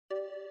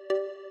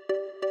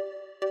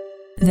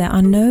There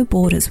are no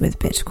borders with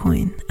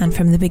Bitcoin, and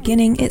from the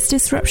beginning, its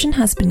disruption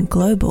has been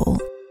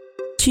global.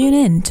 Tune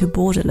in to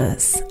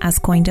Borderless as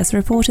CoinDesk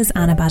reporters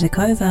Anna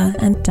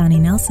Badakova and Danny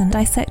Nelson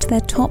dissect their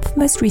top,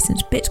 most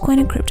recent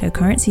Bitcoin and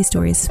cryptocurrency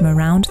stories from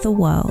around the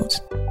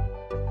world.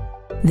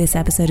 This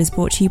episode is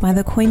brought to you by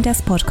the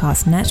CoinDesk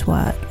Podcast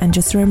Network, and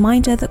just a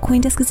reminder that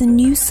CoinDesk is a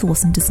news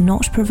source and does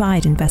not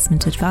provide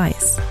investment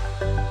advice.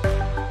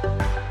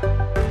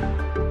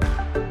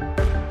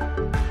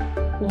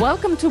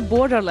 Welcome to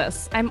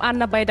Borderless. I'm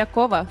Anna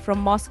Baydakova from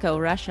Moscow,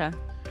 Russia.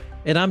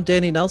 And I'm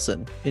Danny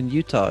Nelson in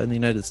Utah in the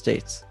United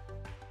States.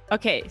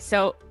 Okay,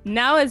 so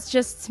now it's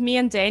just me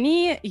and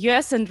Danny,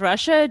 US and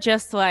Russia,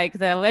 just like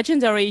the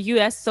legendary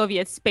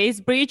US-Soviet space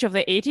bridge of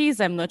the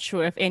 80s. I'm not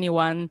sure if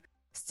anyone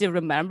still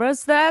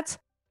remembers that.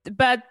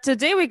 But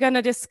today we're going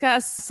to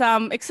discuss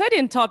some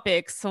exciting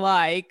topics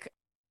like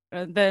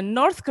the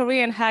North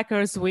Korean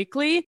Hackers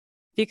Weekly,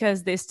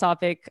 because this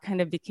topic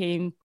kind of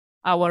became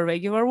our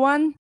regular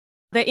one.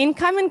 The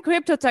incoming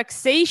crypto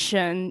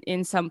taxation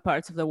in some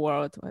parts of the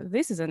world. Well,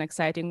 this is an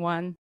exciting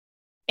one.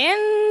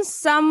 And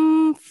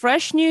some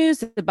fresh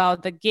news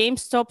about the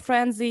GameStop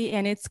frenzy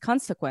and its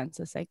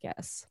consequences, I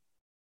guess.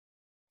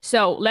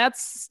 So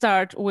let's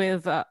start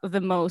with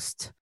the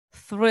most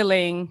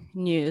thrilling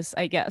news,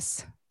 I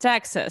guess.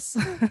 Taxes.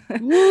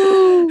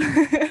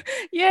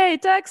 Yay,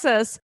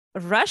 taxes.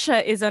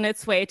 Russia is on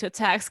its way to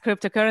tax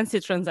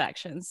cryptocurrency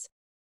transactions.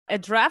 A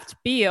draft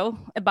bill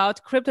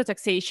about crypto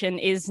taxation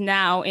is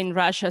now in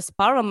Russia's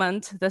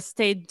parliament, the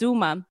State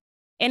Duma,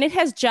 and it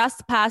has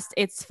just passed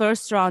its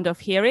first round of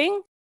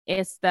hearing.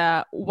 It's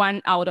the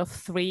 1 out of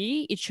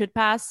 3 it should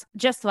pass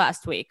just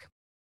last week.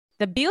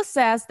 The bill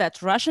says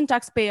that Russian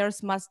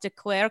taxpayers must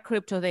declare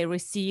crypto they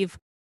receive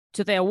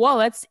to their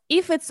wallets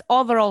if its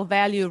overall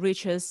value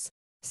reaches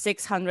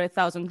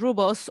 600,000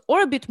 rubles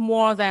or a bit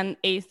more than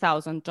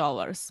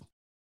 $8,000.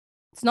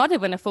 It's not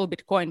even a full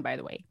Bitcoin, by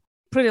the way.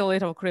 Pretty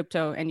little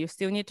crypto, and you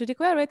still need to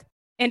declare it.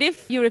 And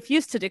if you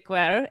refuse to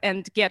declare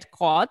and get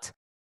caught,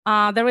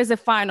 there is a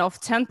fine of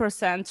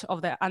 10%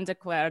 of the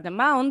undeclared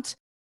amount.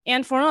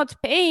 And for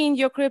not paying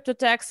your crypto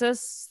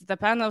taxes, the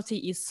penalty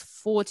is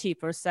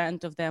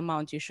 40% of the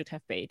amount you should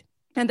have paid.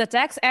 And the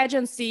tax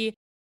agency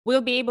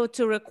will be able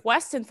to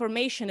request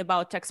information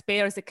about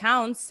taxpayers'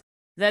 accounts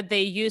that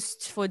they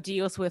used for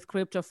deals with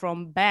crypto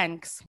from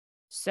banks.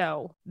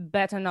 So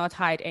better not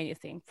hide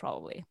anything,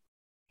 probably.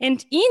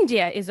 And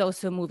India is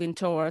also moving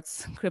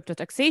towards crypto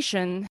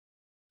taxation.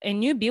 A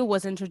new bill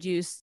was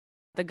introduced.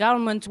 The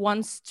government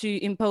wants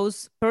to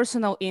impose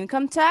personal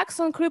income tax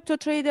on crypto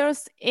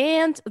traders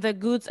and the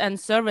goods and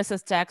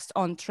services tax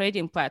on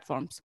trading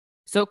platforms.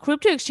 So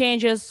crypto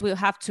exchanges will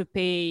have to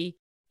pay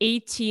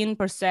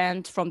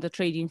 18% from the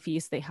trading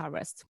fees they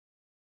harvest.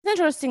 It's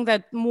interesting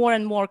that more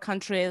and more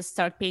countries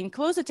start paying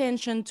close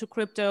attention to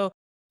crypto,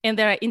 and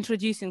they're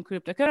introducing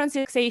cryptocurrency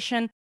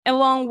taxation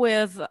along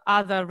with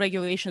other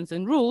regulations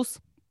and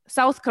rules.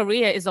 South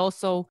Korea is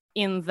also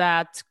in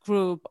that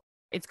group.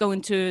 It's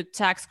going to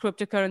tax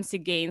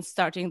cryptocurrency gains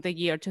starting the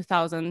year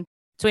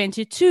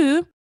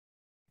 2022,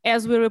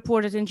 as we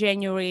reported in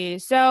January.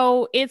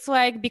 So it's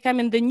like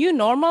becoming the new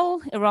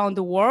normal around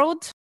the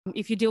world.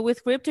 If you deal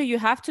with crypto, you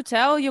have to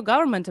tell your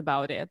government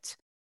about it.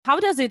 How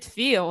does it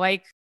feel?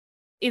 Like,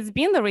 it's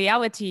been the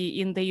reality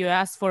in the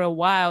US for a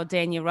while,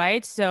 Danny,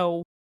 right?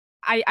 So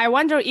I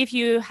wonder if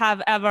you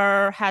have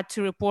ever had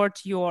to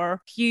report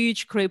your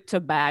huge crypto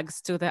bags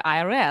to the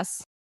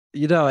IRS.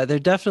 You know, they're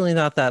definitely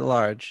not that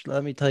large,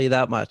 let me tell you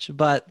that much.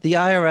 But the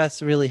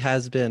IRS really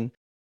has been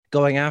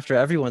going after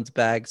everyone's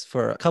bags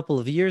for a couple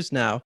of years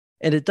now.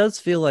 And it does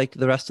feel like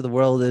the rest of the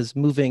world is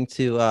moving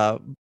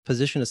to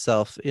position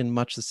itself in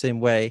much the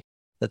same way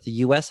that the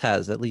US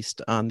has, at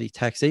least on the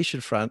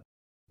taxation front.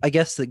 I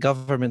guess the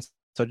governments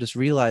are just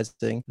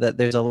realizing that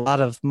there's a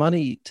lot of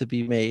money to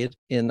be made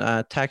in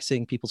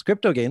taxing people's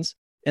crypto gains.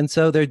 And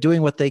so they're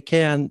doing what they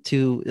can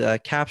to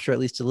capture at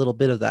least a little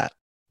bit of that.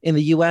 In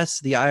the US,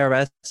 the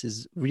IRS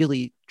is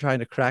really trying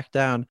to crack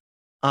down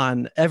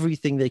on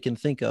everything they can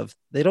think of.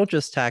 They don't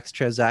just tax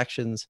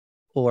transactions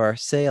or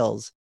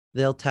sales.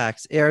 They'll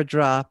tax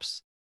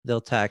airdrops, they'll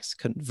tax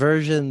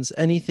conversions,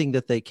 anything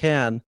that they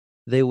can,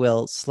 they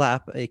will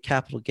slap a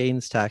capital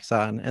gains tax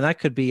on. And that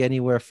could be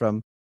anywhere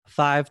from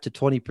 5 to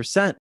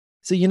 20%.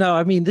 So, you know,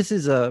 I mean, it's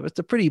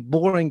a pretty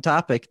boring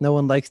topic no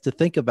one likes to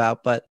think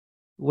about. But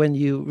when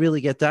you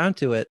really get down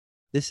to it,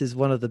 this is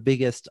one of the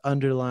biggest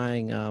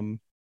underlying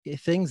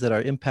things that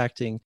are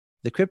impacting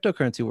the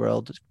cryptocurrency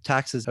world.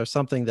 Taxes are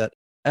something that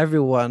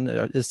everyone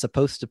is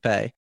supposed to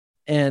pay.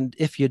 And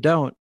if you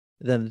don't,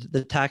 then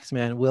the tax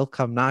man will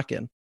come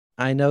knocking.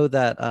 I know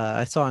that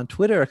I saw on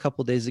Twitter a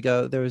couple of days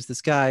ago, there was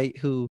this guy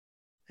who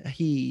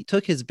he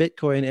took his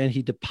Bitcoin and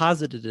he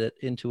deposited it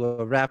into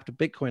a wrapped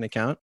Bitcoin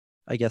account,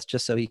 I guess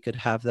just so he could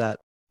have that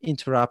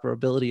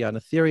interoperability on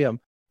Ethereum.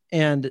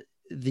 And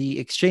the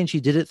exchange he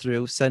did it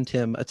through sent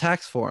him a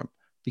tax form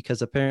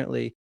because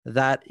apparently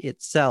that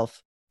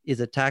itself is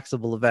a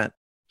taxable event.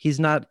 He's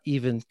not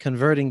even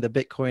converting the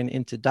Bitcoin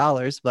into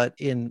dollars, but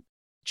in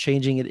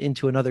changing it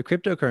into another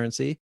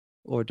cryptocurrency,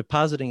 or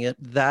depositing it,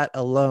 that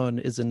alone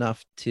is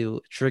enough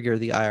to trigger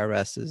the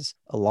IRS's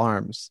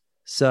alarms.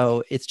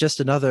 So it's just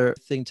another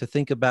thing to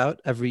think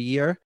about every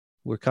year.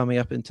 We're coming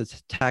up into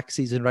tax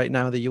season right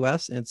now in the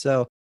US. And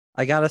so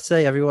I got to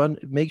say, everyone,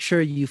 make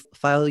sure you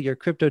file your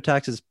crypto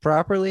taxes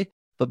properly,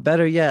 but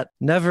better yet,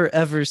 never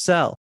ever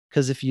sell.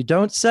 Because if you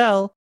don't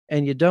sell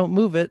and you don't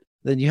move it,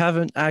 then you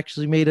haven't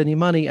actually made any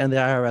money and the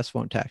IRS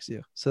won't tax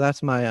you. So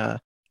that's my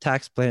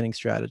tax planning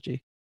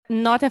strategy.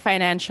 Not a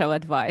financial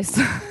advice.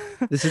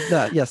 This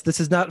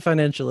is not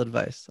financial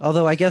advice.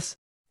 Although I guess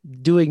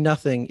doing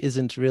nothing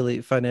isn't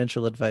really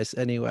financial advice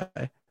anyway.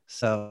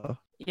 So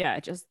yeah,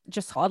 just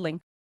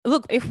hodling.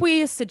 Look, if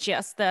we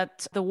suggest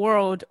that the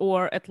world,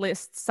 or at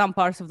least some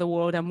parts of the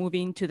world, are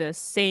moving to the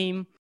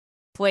same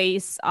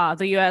place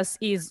the US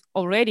is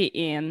already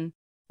in,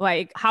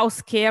 like how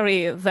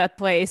scary that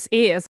place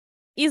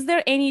is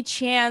there any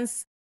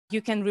chance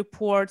you can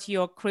report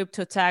your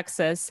crypto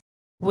taxes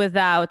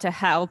without the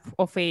help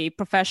of a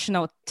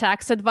professional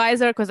tax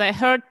advisor? Because I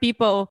heard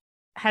people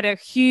had a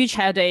huge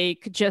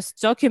headache just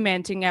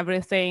documenting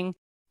everything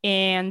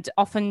and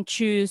often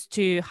choose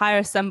to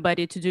hire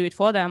somebody to do it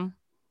for them.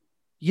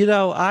 You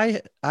know,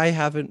 I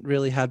haven't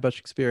really had much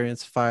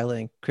experience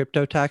filing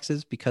crypto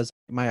taxes because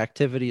my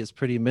activity is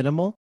pretty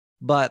minimal.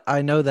 But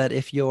I know that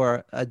if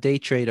you're a day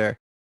trader,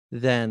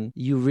 then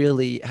you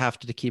really have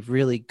to keep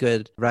really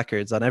good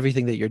records on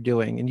everything that you're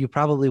doing. And you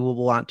probably will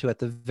want to, at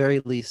the very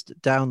least,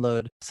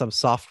 download some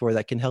software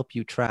that can help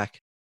you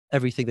track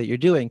everything that you're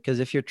doing. Because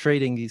if you're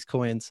trading these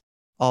coins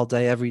all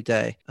day, every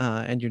day,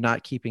 and you're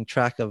not keeping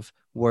track of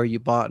where you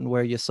bought and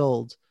where you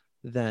sold,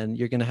 then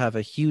you're going to have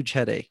a huge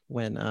headache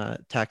when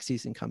tax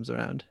season comes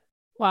around.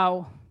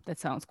 Wow, that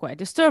sounds quite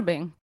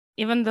disturbing.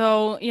 Even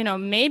though,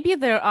 maybe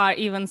there are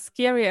even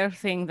scarier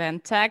things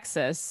than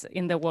taxes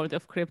in the world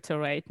of crypto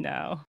right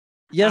now.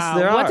 Yes,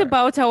 there are. What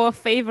about our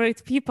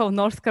favorite people,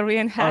 North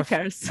Korean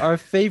hackers? Our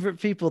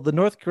favorite people, the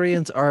North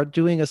Koreans, are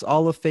doing us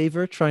all a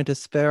favor, trying to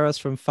spare us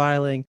from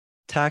filing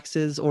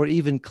taxes or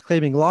even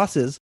claiming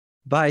losses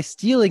by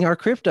stealing our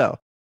crypto.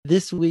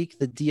 This week,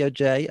 the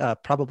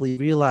DOJ, probably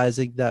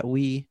realizing that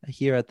we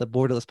here at the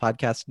Borderless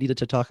podcast needed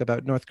to talk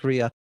about North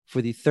Korea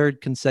for the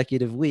third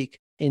consecutive week,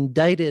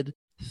 indicted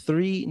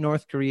 3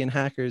 North Korean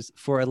hackers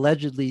for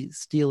allegedly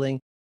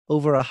stealing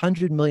over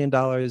 $100 million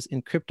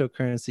in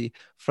cryptocurrency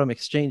from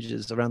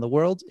exchanges around the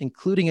world,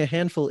 including a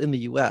handful in the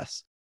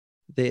US.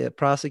 The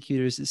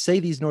prosecutors say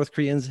these North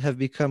Koreans have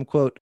become,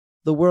 quote,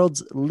 the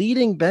world's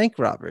leading bank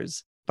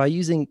robbers by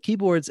using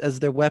keyboards as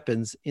their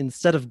weapons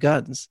instead of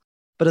guns.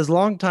 But as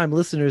longtime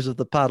listeners of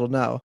the pod will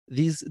know,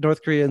 these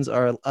North Koreans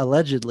are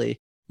allegedly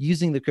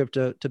using the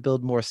crypto to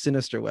build more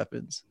sinister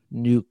weapons,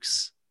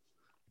 nukes.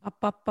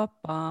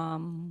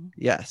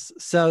 Yes.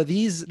 So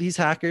these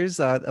hackers,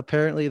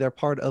 apparently they're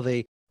part of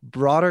a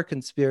broader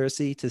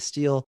conspiracy to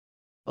steal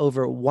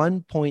over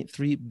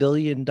 $1.3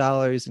 billion in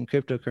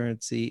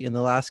cryptocurrency in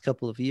the last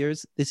couple of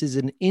years. This is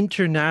an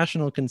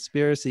international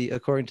conspiracy,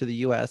 according to the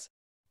US.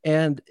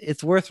 And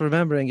it's worth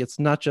remembering it's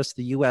not just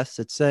the US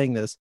that's saying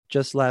this.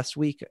 Just last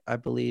week, I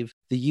believe,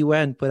 the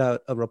UN put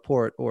out a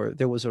report, or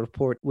there was a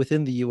report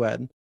within the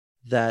UN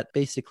that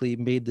basically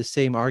made the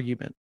same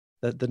argument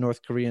that the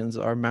North Koreans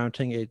are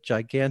mounting a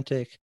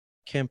gigantic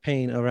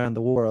campaign around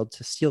the world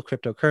to steal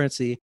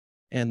cryptocurrency.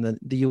 And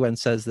the UN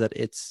says that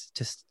it's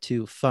just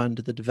to fund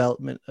the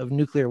development of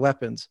nuclear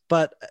weapons.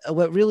 But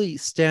what really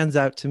stands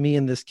out to me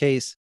in this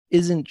case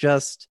isn't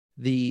just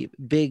the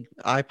big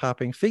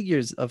eye-popping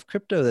figures of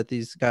crypto that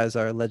these guys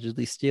are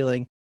allegedly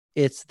stealing.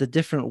 It's the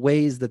different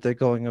ways that they're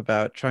going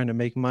about trying to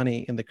make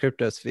money in the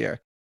crypto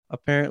sphere.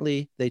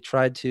 Apparently, they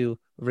tried to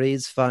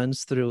raise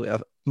funds through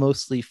a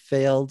mostly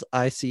failed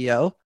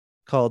ICO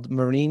called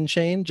Marine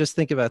Chain. Just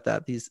think about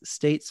that. These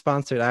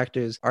state-sponsored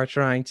actors are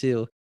trying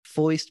to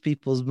foist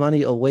people's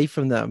money away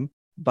from them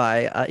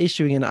by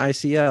issuing an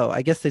ICO.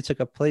 I guess they took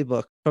a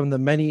playbook from the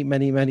many,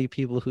 many, many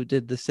people who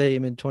did the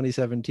same in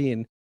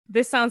 2017.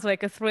 This sounds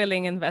like a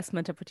thrilling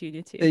investment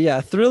opportunity. Yeah,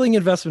 thrilling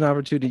investment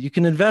opportunity. You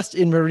can invest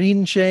in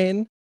Marine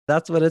Chain.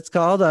 That's what it's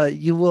called.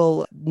 You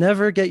will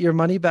never get your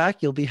money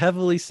back. You'll be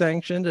heavily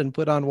sanctioned and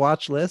put on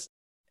watch list,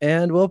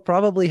 and we'll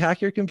probably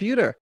hack your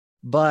computer.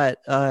 But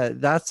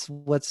that's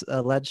what's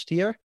alleged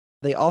here.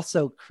 They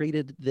also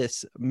created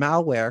this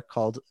malware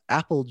called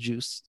Apple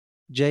Juice,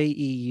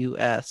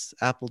 Jeus,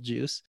 Apple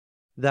Juice,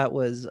 that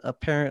was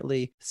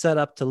apparently set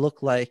up to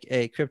look like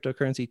a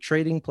cryptocurrency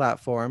trading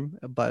platform,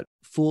 but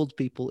fooled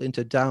people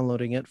into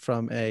downloading it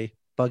from a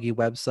buggy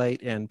website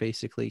and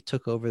basically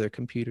took over their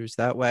computers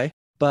that way.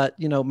 But,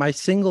 my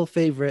single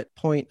favorite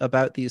point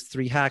about these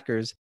 3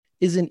 hackers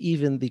isn't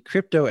even the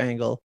crypto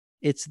angle.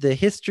 It's the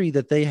history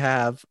that they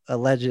have,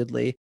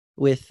 allegedly,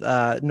 with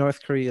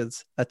North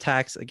Korea's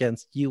attacks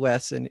against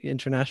US and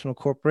international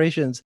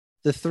corporations.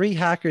 The 3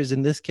 hackers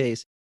in this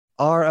case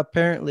are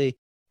apparently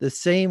the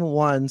same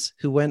ones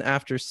who went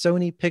after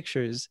Sony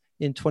Pictures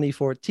in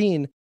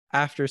 2014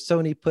 after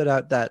Sony put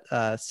out that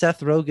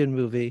Seth Rogen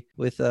movie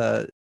with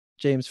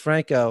James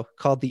Franco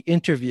called The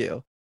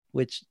Interview,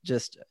 which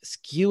just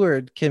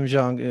skewered Kim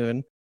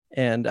Jong-un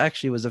and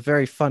actually was a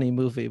very funny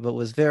movie, but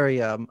was very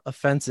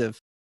offensive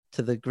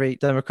to the great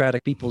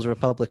Democratic People's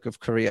Republic of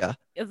Korea.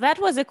 That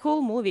was a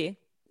cool movie.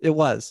 It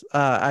was.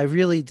 I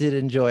really did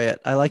enjoy it.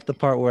 I liked the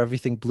part where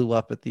everything blew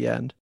up at the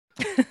end.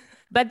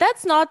 But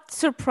that's not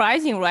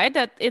surprising, right?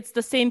 That it's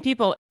the same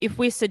people. If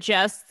we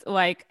suggest,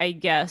 like, I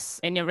guess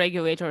any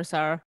regulators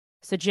are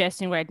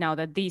suggesting right now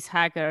that these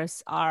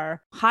hackers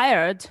are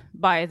hired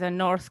by the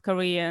North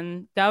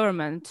Korean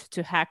government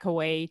to hack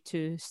away,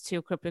 to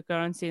steal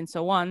cryptocurrency and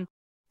so on,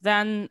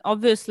 then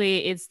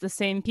obviously it's the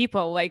same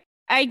people. Like,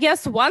 I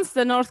guess once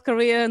the North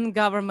Korean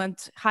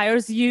government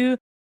hires you,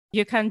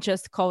 you can't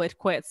just call it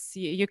quits.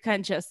 You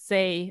can't just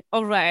say,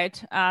 all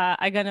right,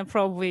 I'm going to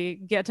probably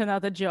get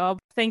another job.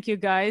 Thank you,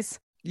 guys.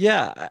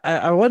 Yeah,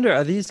 I wonder,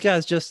 are these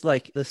guys just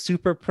like the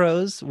super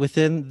pros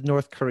within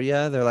North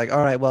Korea? They're like,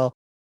 all right, well,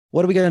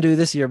 what are we going to do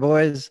this year,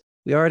 boys?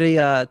 We already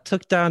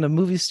took down a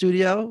movie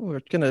studio.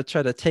 We're going to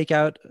try to take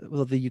out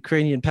the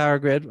Ukrainian power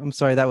grid. I'm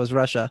sorry, that was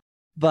Russia.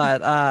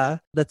 But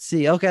let's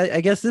see. Okay,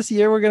 I guess this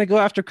year we're going to go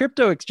after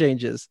crypto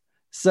exchanges.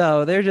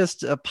 So they're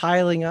just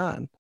piling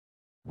on.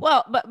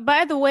 Well, but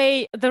by the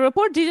way, the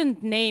report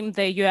didn't name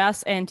the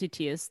US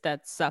entities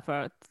that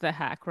suffered the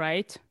hack,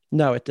 right?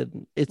 No, it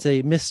didn't. It's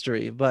a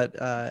mystery, but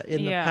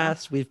in the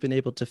past, we've been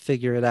able to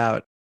figure it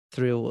out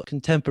through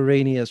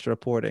contemporaneous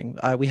reporting.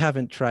 We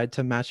haven't tried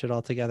to match it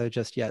all together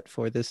just yet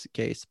for this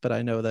case, but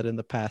I know that in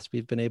the past,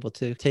 we've been able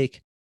to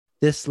take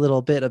this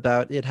little bit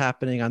about it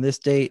happening on this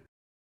date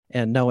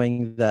and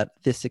knowing that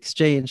this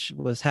exchange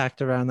was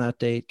hacked around that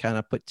date, kind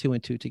of put 2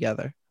 and 2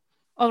 together.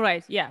 All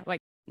right. Yeah. Like,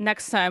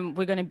 next time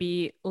we're going to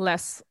be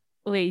less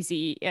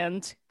lazy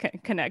and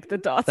connect the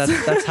dots.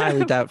 That's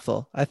highly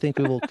doubtful. I think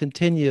we will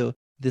continue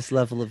this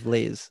level of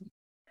laze.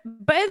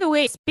 By the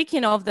way,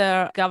 speaking of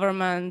the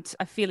government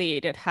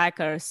affiliated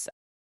hackers,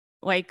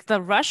 like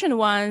the Russian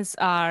ones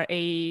are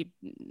a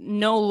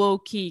no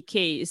low-key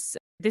case.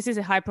 This is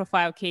a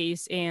high-profile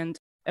case, and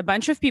a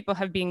bunch of people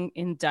have been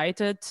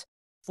indicted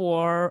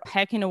for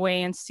hacking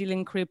away and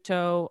stealing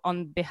crypto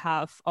on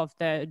behalf of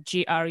the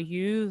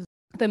GRU,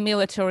 the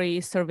military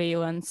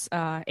surveillance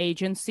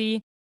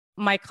agency.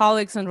 My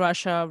colleagues in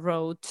Russia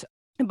wrote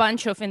a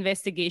bunch of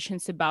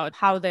investigations about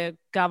how the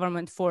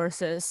government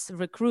forces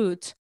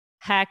recruit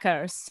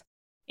hackers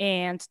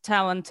and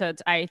talented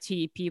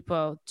IT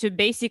people to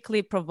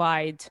basically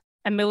provide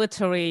a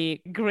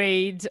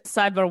military-grade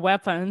cyber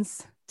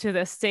weapons to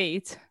the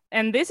state.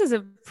 And this is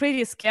a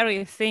pretty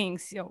scary thing.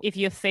 So if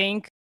you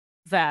think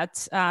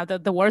that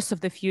the worst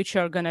of the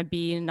future are going to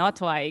be not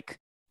like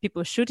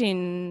people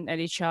shooting at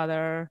each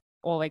other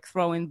or like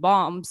throwing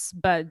bombs,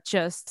 but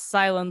just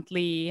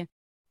silently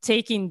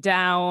taking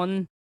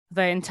down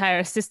the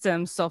entire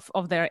systems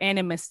of their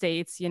enemy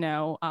states,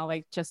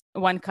 like just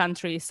one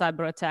country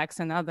cyber attacks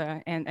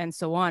another and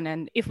so on.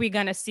 And if we're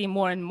going to see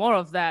more and more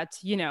of that,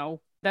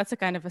 that's a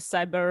kind of a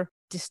cyber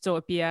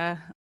dystopia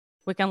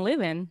we can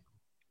live in.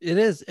 It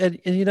is. And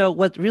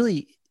what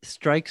really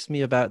strikes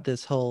me about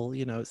this whole,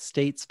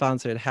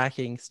 state-sponsored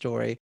hacking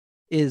story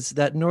is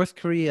that North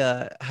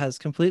Korea has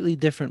completely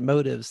different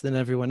motives than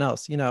everyone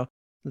else.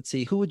 Let's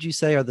see, who would you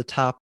say are the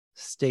top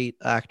state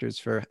actors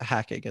for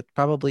hacking? It's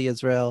probably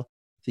Israel,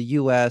 the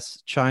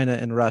US, China,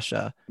 and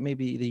Russia,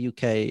 maybe the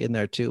UK in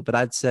there too. But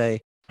I'd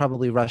say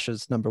probably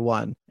Russia's number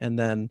one. And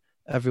then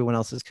everyone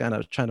else is kind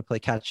of trying to play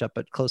catch up,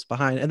 but close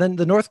behind. And then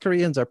the North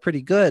Koreans are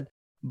pretty good,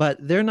 but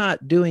they're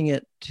not doing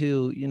it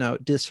to,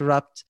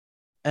 disrupt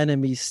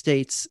enemy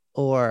states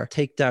or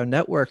take down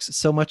networks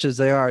so much as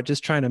they are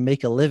just trying to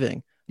make a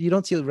living. You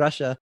don't see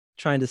Russia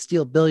trying to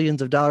steal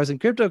billions of dollars in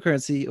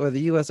cryptocurrency, or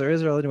the US or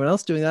Israel or anyone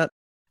else doing that,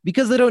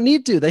 because they don't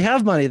need to. They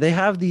have money. They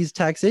have these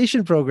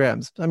taxation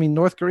programs. I mean,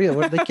 North Korea,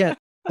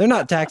 they're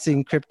not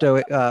taxing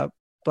crypto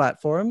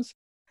platforms.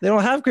 They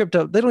don't have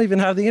crypto. They don't even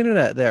have the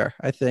internet there,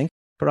 I think,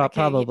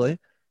 probably.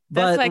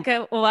 That's like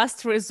a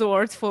last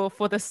resort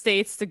for the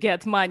states to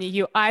get money.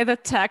 You either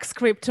tax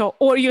crypto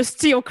or you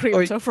steal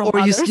crypto from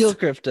others. Or you steal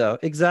crypto.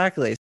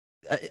 Exactly.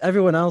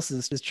 Everyone else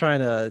is just trying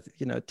to,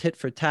 tit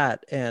for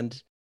tat.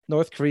 And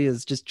North Korea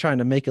is just trying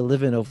to make a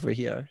living over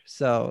here.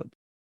 So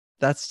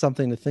that's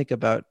something to think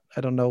about.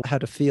 I don't know how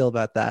to feel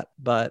about that,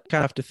 but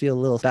kind of have to feel a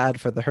little bad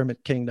for the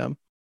Hermit Kingdom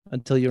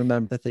until you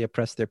remember that they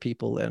oppress their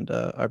people and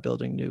are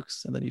building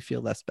nukes, and then you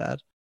feel less bad.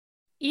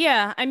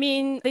 Yeah, I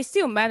mean, they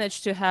still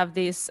manage to have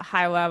these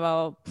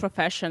high-level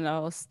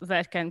professionals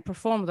that can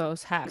perform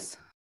those hacks.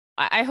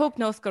 I hope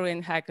North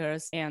Korean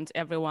hackers and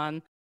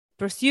everyone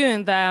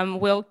pursuing them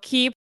will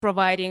keep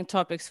providing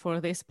topics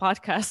for this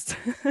podcast.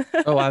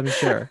 Oh, I'm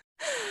sure.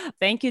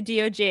 Thank you,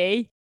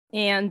 DOJ.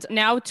 And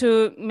now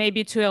to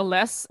a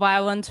less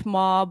violent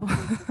mob,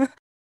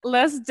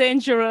 less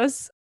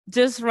dangerous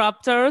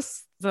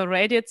disruptors, the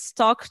Reddit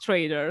stock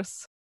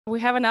traders. We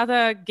have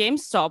another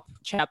GameStop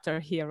chapter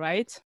here,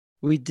 right?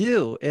 We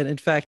do. And in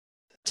fact,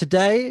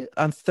 today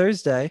on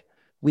Thursday,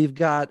 we've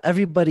got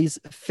everybody's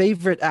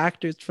favorite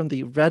actors from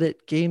the Reddit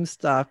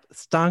GameStop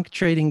stock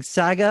trading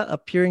saga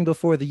appearing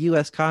before the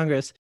US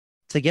Congress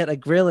to get a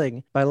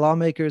grilling by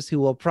lawmakers who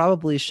will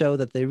probably show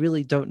that they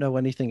really don't know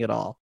anything at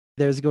all.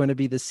 There's going to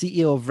be the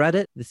CEO of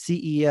Reddit, the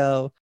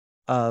CEO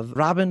of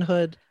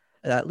Robinhood,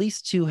 at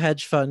least 2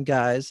 hedge fund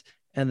guys,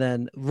 and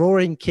then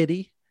Roaring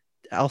Kitty,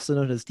 also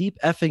known as Deep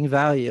Effing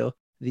Value,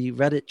 the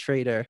Reddit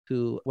trader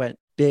who went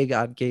big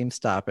on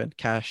GameStop and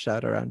cashed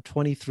out around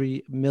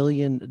 $23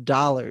 million. And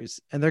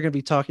they're going to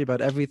be talking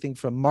about everything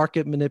from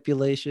market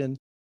manipulation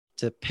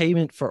to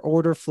payment for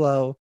order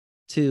flow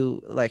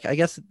to, like, I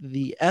guess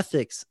the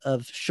ethics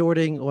of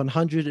shorting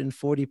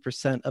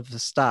 140% of the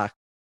stock,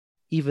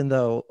 even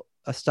though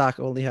a stock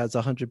only has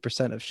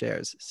 100% of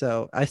shares.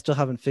 So I still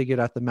haven't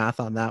figured out the math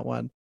on that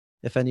one.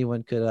 If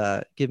anyone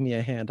could give me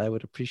a hand, I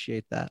would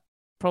appreciate that.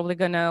 Probably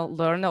going to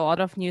learn a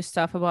lot of new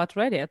stuff about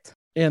Reddit.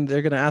 And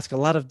they're going to ask a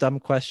lot of dumb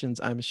questions,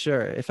 I'm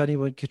sure. If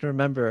anyone can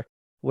remember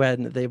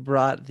when they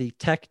brought the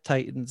tech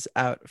titans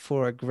out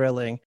for a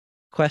grilling,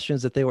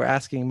 questions that they were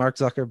asking Mark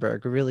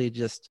Zuckerberg really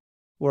just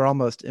were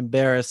almost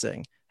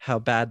embarrassing how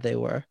bad they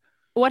were.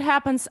 What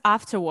happens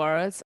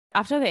afterwards?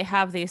 After they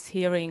have this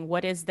hearing,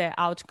 what is the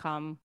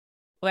outcome?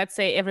 Let's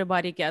say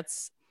everybody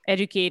gets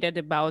educated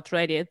about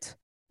Reddit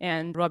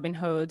and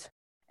Robinhood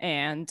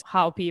and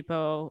how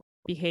people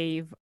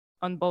behave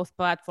on both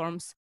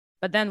platforms.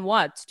 But then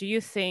what? Do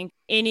you think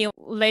any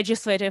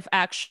legislative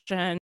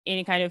action,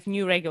 any kind of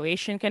new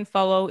regulation can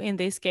follow in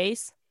this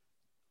case?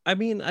 I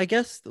mean, I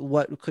guess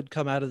what could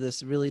come out of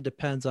this really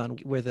depends on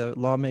where the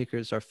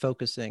lawmakers are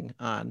focusing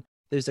on.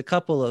 There's a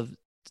couple of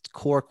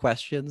core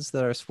questions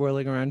that are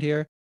swirling around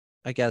here.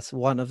 I guess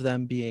one of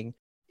them being,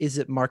 is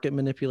it market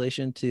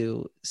manipulation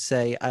to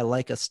say, I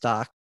like a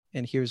stock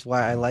and here's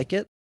why I like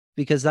it?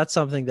 Because that's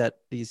something that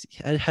these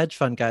hedge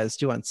fund guys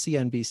do on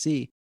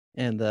CNBC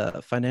and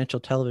the financial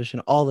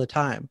television all the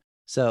time.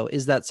 So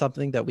is that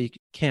something that we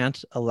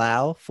can't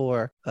allow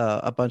for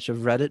a bunch of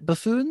Reddit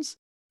buffoons?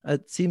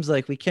 It seems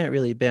like we can't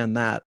really ban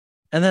that.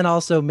 And then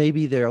also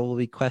maybe there will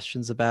be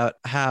questions about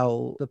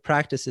how the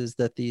practices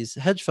that these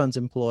hedge funds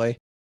employ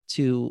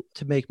to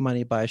make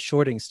money by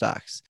shorting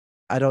stocks.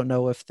 I don't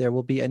know if there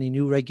will be any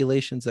new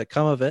regulations that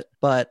come of it,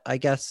 but I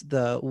guess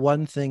the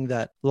one thing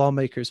that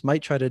lawmakers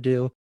might try to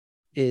do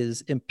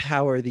is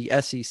empower the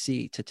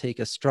SEC to take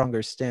a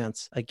stronger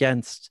stance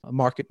against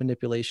market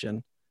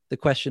manipulation. The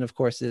question, of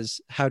course,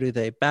 is how do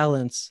they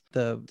balance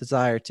the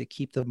desire to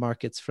keep the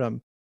markets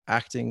from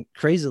acting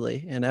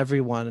crazily? And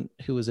everyone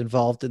who was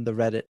involved in the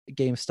Reddit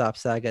GameStop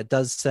saga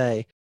does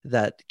say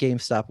that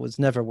GameStop was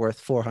never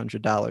worth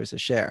 $400 a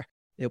share.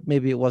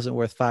 Maybe it wasn't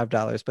worth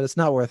 $5, but it's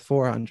not worth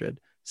 $400.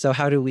 So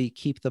how do we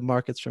keep the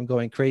markets from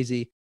going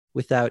crazy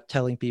without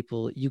telling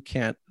people you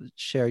can't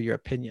share your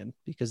opinion?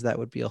 Because that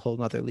would be a whole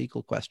nother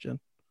legal question.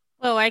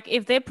 Well, like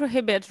if they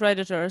prohibit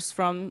Redditors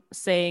from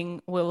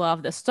saying we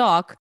love the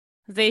stock,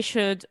 they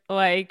should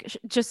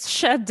just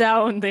shut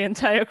down the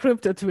entire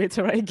crypto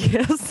Twitter, I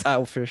guess.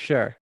 Oh, for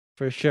sure.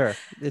 For sure.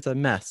 It's a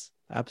mess.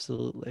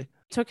 Absolutely.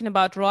 Talking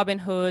about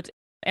Robinhood,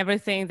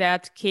 everything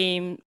that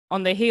came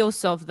on the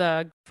heels of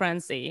the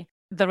frenzy,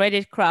 the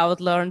Reddit crowd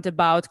learned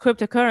about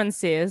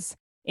cryptocurrencies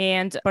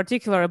and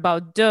particular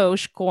about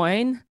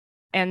Dogecoin.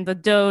 And the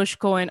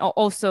Dogecoin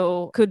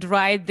also could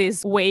ride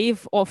this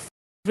wave of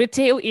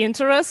retail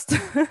interest.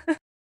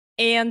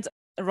 And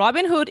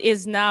Robinhood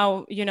is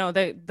now,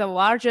 the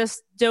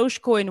largest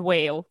Dogecoin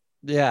whale.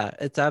 Yeah,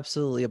 it's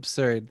absolutely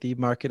absurd, the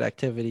market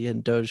activity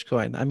in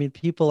Dogecoin. I mean,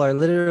 people are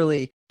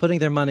literally putting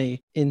their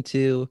money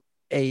into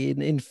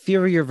an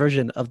inferior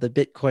version of the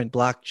Bitcoin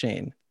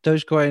blockchain.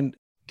 Dogecoin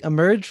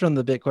emerged from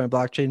the Bitcoin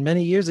blockchain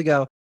many years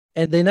ago,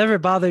 and they never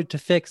bothered to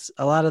fix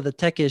a lot of the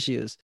tech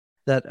issues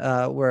that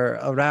were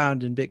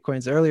around in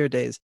Bitcoin's earlier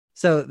days.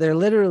 So they're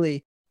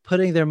literally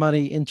putting their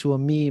money into a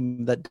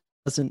meme that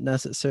doesn't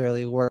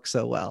necessarily work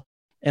so well.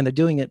 And they're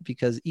doing it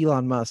because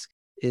Elon Musk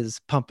is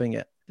pumping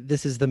it.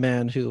 This is the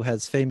man who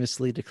has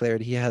famously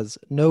declared he has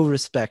no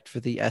respect for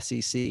the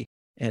SEC,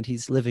 and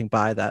he's living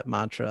by that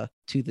mantra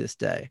to this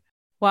day.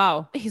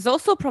 Wow. He's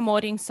also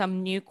promoting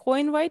some new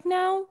coin right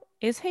now,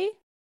 is he?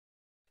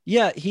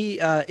 Yeah, he,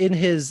 in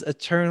his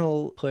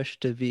eternal push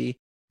to be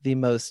the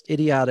most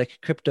idiotic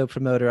crypto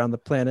promoter on the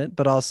planet,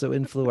 but also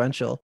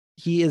influential,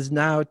 he is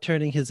now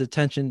turning his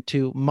attention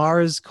to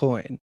Mars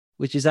Coin,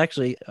 which is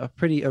actually a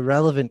pretty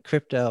irrelevant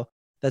crypto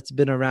that's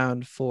been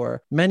around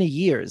for many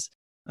years.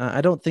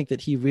 I don't think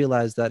that he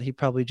realized that. He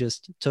probably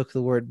just took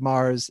the word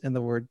Mars and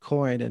the word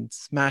coin and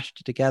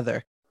smashed it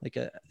together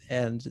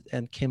and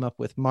came up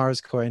with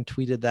Mars Coin,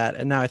 tweeted that,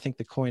 and now I think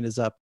the coin is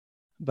up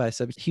by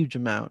some huge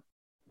amount.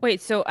 Wait,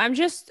 so I'm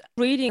just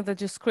reading the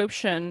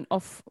description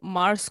of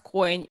Mars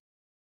Coin.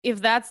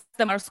 If that's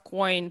the Mars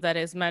Coin that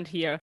is meant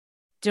here,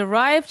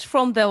 derived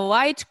from the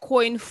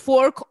Litecoin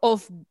fork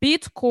of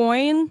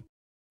Bitcoin,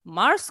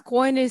 Mars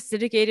Coin is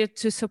dedicated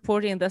to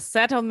supporting the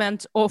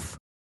settlement of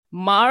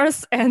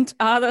Mars and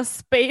other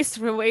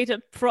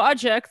space-related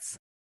projects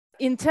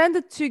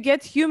intended to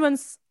get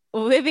humans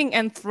living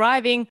and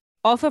thriving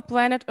off of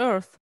planet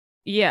Earth.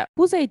 Yeah,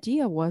 whose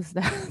idea was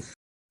that?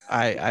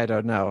 I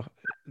don't know.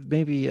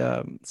 Maybe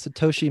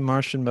Satoshi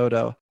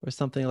Marshimoto or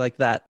something like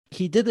that.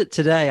 He did it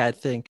today, I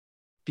think,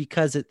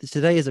 because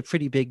today is a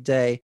pretty big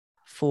day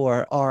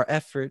for our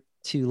effort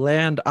to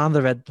land on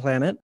the red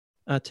planet.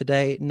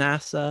 today,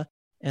 NASA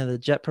and the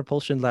Jet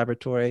Propulsion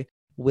Laboratory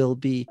will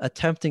be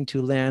attempting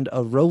to land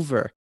a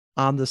rover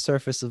on the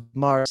surface of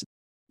Mars.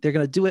 They're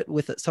going to do it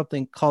with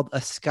something called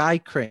a sky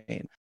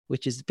crane,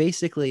 which is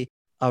basically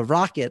a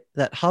rocket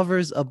that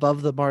hovers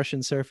above the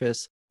Martian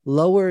surface,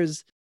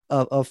 lowers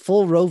a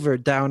full rover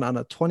down on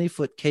a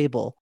 20-foot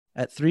cable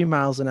at 3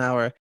 miles an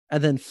hour,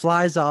 and then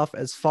flies off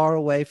as far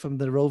away from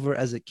the rover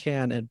as it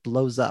can and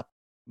blows up.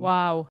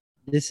 Wow.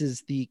 This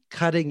is the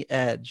cutting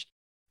edge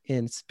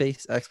in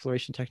space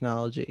exploration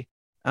technology.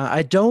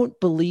 I don't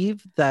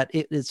believe that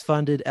it is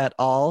funded at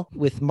all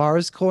with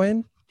Mars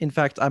Coin. In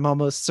fact, I'm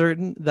almost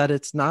certain that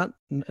it's not.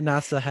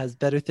 NASA has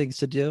better things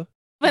to do.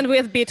 Even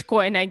with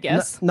Bitcoin, I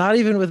guess. Not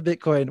even with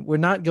Bitcoin. We're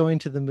not going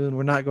to the moon.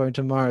 We're not going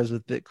to Mars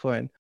with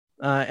Bitcoin.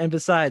 And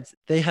besides,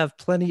 they have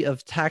plenty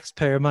of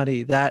taxpayer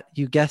money that,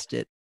 you guessed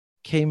it,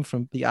 came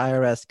from the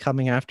IRS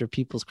coming after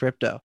people's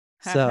crypto.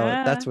 So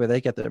that's where they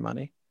get their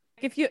money.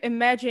 If you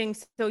imagine,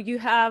 so you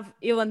have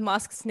Elon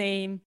Musk's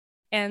name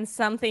and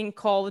something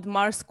called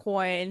Mars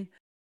Coin,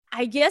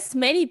 I guess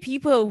many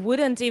people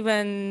wouldn't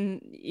even,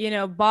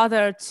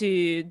 bother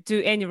to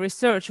do any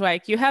research.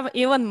 Like you have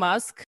Elon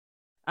Musk.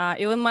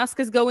 Elon Musk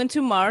is going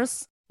to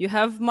Mars. You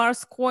have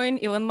Mars Coin.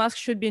 Elon Musk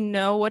should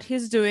know what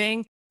he's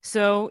doing.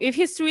 So if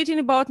he's tweeting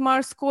about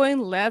Mars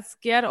Coin, let's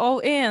get all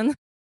in.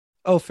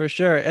 Oh, for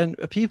sure. And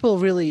people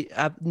really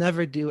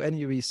never do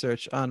any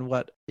research on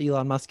what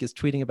Elon Musk is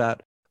tweeting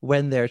about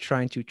when they're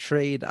trying to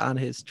trade on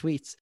his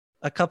tweets.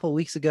 A couple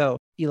weeks ago,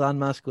 Elon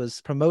Musk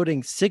was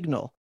promoting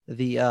Signal,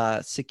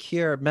 the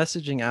secure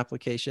messaging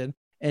application,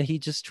 and he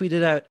just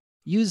tweeted out,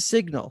 use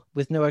Signal,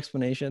 with no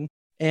explanation.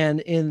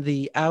 And in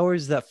the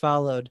hours that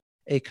followed,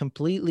 a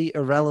completely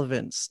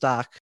irrelevant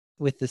stock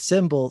with the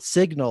symbol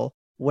Signal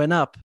went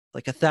up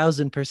like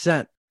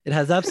 1,000%. It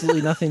has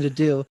absolutely nothing to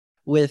do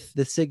with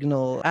the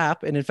Signal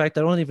app. And in fact,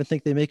 I don't even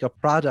think they make a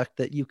product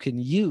that you can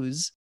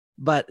use,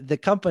 but the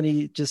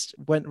company just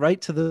went right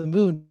to the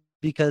moon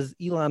because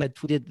Elon had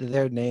tweeted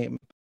their name.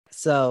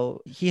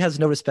 So he has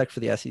no respect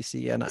for the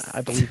SEC, and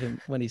I believe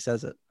him when he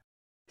says it.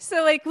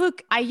 So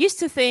look, I used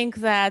to think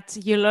that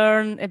you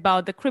learn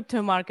about the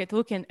crypto market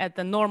looking at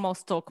the normal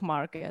stock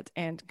market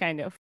and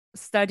kind of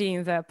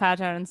studying the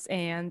patterns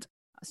and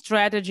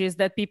strategies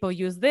that people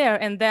use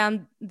there, and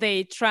then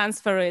they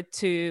transfer it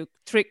to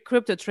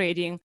crypto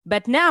trading.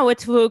 But now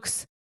it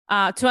looks,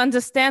 to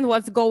understand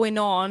what's going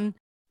on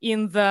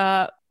in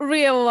the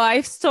real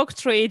life stock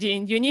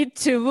trading, you need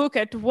to look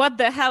at what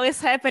the hell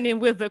is happening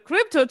with the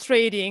crypto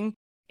trading.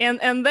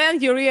 And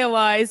then you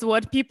realize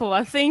what people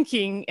are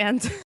thinking.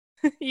 And,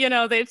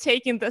 they're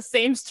taking the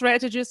same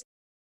strategies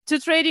to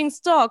trading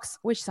stocks,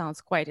 which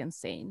sounds quite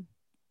insane.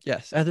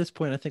 Yes. At this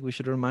point, I think we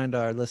should remind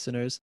our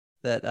listeners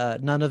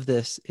that none of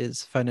this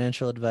is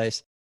financial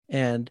advice,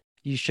 and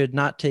you should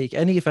not take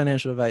any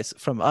financial advice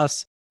from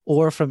us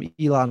or from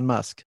Elon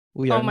Musk.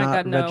 We are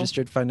not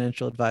registered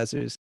financial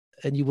advisors,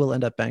 and you will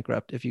end up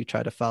bankrupt if you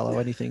try to follow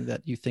anything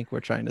that you think we're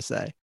trying to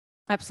say.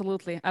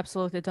 Absolutely.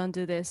 Absolutely. Don't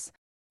do this.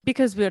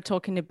 Because we're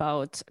talking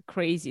about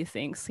crazy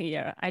things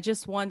here, I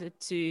just wanted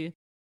to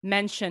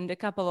mention a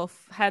couple of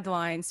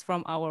headlines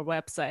from our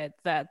website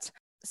that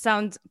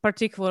sound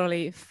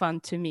particularly fun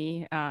to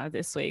me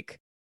this week.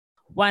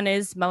 One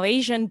is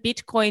Malaysian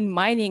Bitcoin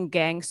mining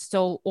gang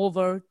stole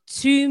over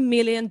 $2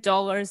 million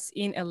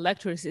in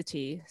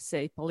electricity,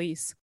 say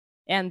police.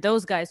 And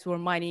those guys were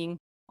mining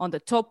on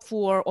the top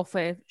floor of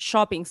a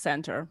shopping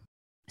center.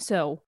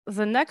 So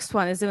the next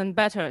one is even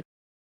better.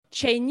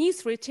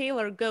 Chinese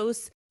retailer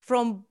goes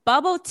from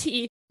bubble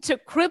tea to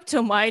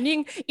crypto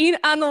mining in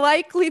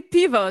unlikely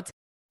pivot.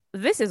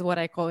 This is what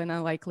I call an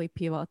unlikely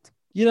pivot.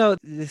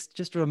 This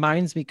just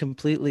reminds me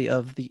completely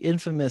of the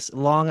infamous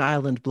Long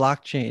Island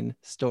blockchain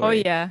story. Oh,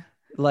 yeah.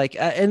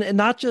 And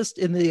not just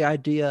in the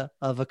idea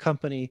of a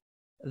company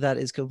that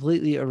is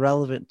completely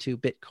irrelevant to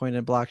Bitcoin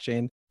and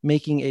blockchain,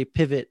 making a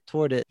pivot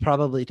toward it,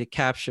 probably to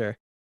capture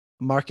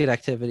market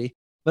activity,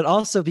 but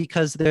also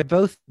because they're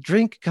both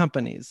drink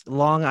companies.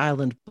 Long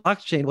Island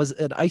blockchain was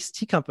an iced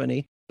tea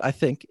company, I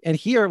think. And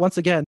here, once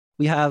again,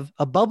 we have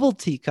a bubble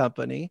tea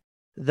company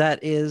that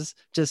is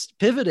just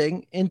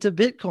pivoting into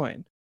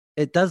Bitcoin.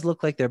 It does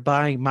look like they're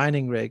buying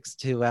mining rigs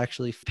to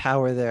actually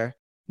power their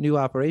new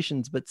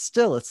operations, but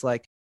still, it's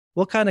like,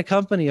 what kind of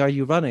company are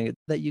you running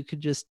that you could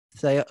just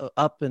say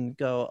up and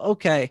go,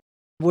 okay,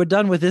 we're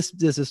done with this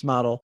business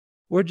model.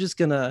 We're just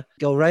going to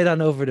go right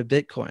on over to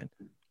Bitcoin.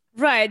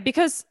 Right,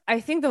 because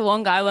I think the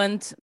Long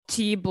Island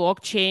tea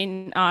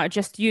blockchain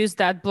just used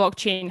that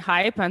blockchain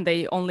hype, and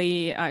they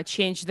only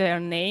changed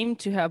their name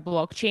to have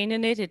blockchain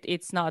in it.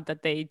 It's not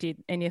that they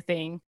did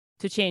anything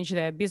to change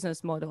their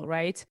business model,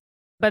 right?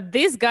 But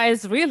these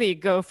guys really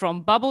go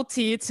from bubble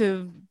tea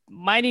to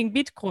mining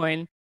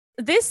Bitcoin.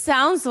 This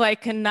sounds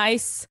like a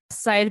nice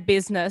side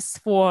business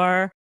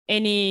for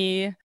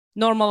any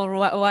normal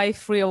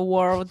life, real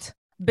world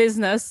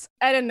business.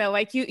 I don't know,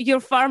 like you're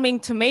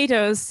farming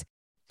tomatoes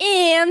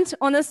And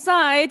on the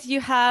side, you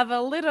have a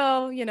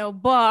little,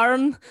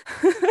 barn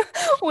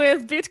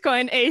with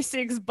Bitcoin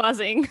ASICs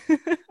buzzing.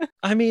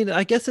 I mean,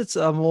 I guess it's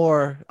a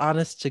more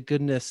honest to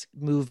goodness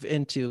move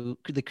into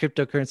the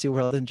cryptocurrency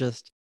world than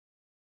just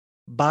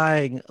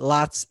buying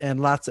lots and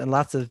lots and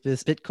lots of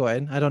this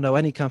Bitcoin. I don't know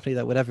any company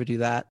that would ever do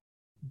that.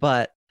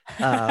 But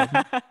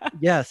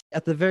yes,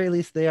 at the very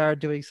least, they are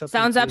doing something.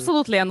 Sounds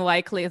absolutely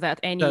unlikely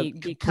that any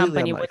big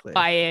company would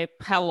buy a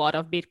hell lot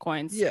of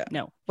Bitcoins. Yeah.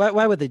 No.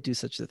 Why would they do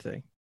such a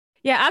thing?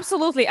 Yeah,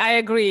 absolutely. I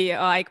agree.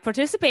 Like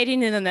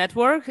participating in the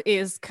network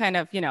is kind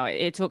of,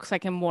 it looks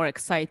like a more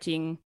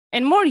exciting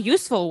and more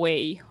useful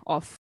way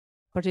of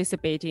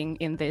participating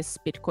in this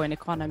Bitcoin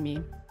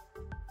economy.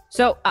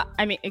 So,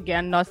 I mean,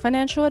 again, not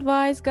financial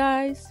advice,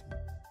 guys.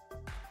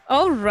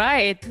 All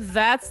right.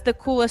 That's the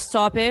coolest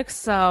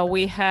topics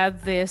we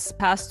had this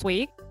past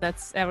week.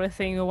 That's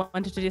everything we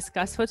wanted to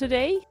discuss for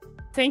today.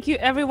 Thank you,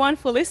 everyone,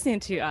 for listening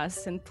to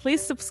us. And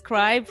please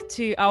subscribe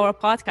to our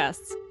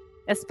podcasts,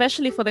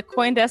 especially for the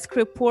CoinDesk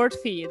report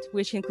feed,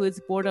 which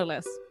includes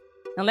Borderless.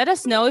 And let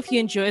us know if you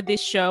enjoyed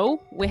this show.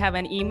 We have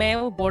an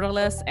email,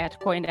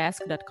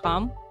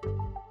 borderless@coindesk.com.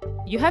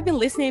 You have been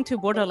listening to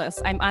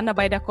Borderless. I'm Anna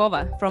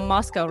Baydakova from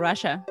Moscow,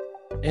 Russia.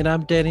 And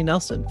I'm Danny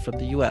Nelson from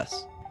the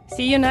US.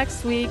 See you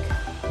next week.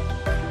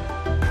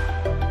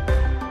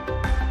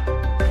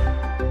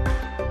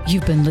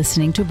 You've been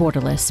listening to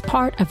Borderless,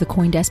 part of the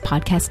CoinDesk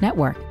Podcast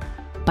Network.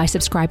 By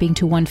subscribing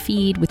to one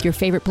feed with your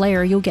favorite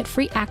player, you'll get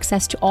free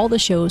access to all the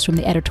shows from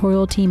the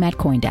editorial team at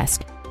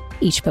CoinDesk,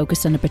 each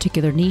focused on a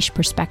particular niche,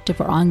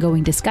 perspective, or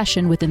ongoing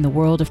discussion within the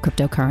world of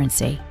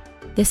cryptocurrency.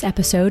 This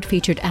episode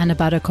featured Anna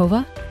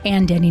Baydakova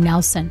and Danny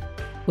Nelson,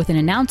 with an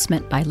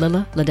announcement by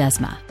Lila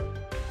Ledesma.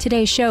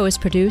 Today's show is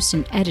produced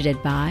and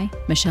edited by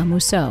Michelle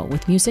Mousseau,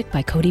 with music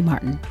by Cody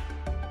Martin.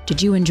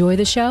 Did you enjoy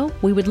the show?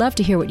 We would love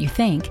to hear what you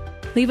think.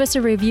 Leave us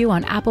a review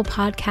on Apple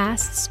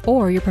Podcasts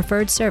or your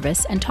preferred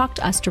service and talk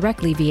to us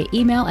directly via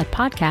email at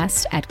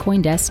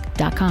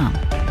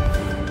podcast@coindesk.com.